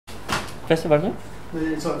Press the button.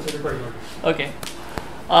 It's recording. Okay.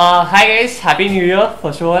 Hi guys, Happy New Year.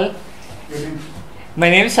 First of all, my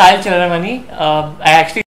name is Sahil Chelaramani. I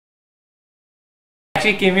actually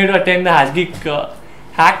came here to attend the Hasgeek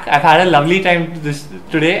hack. I've had a lovely time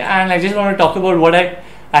today, and I just want to talk about what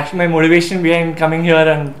my motivation behind coming here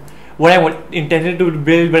and what I intended to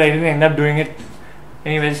build, but I didn't end up doing it.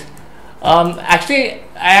 Anyways, I'm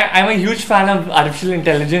a huge fan of artificial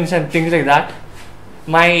intelligence and things like that.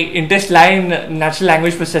 My interests lie in natural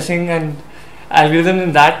language processing and algorithms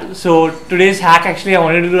in that. So today's hack, I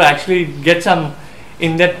wanted to get some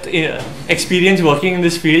in-depth experience working in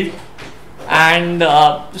this field. And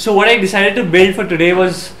so what I decided to build for today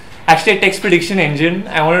was actually a text prediction engine.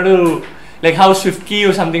 I wanted to, like how SwiftKey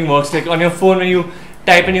or something works, like on your phone when you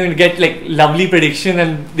type and you get like lovely prediction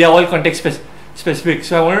and they are all context specific.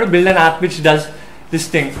 So I wanted to build an app which does this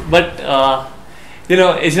thing, but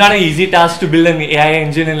it's not an easy task to build an AI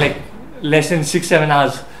engine in like less than 6-7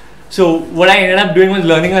 hours. So what I ended up doing was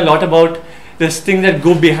learning a lot about this thing that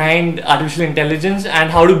go behind artificial intelligence and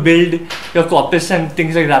how to build your corpus and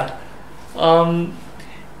things like that.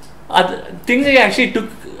 Things I actually took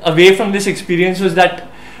away from this experience was that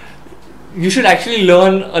you should actually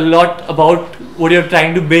learn a lot about what you're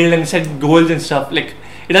trying to build and set goals and stuff. Like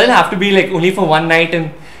it doesn't have to be like only for one night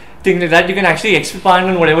and things like that. You can actually expand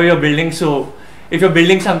on whatever you're building. So if you're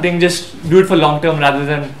building something, just do it for long term rather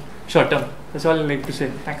than short term. That's all I'd like to say.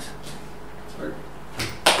 Thanks.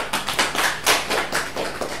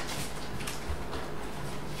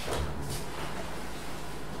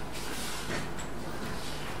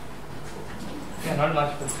 Yeah, not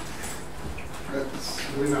much. That's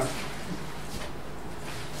good enough.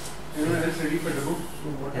 Anyone else ready for the book?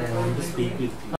 I want to speak with you.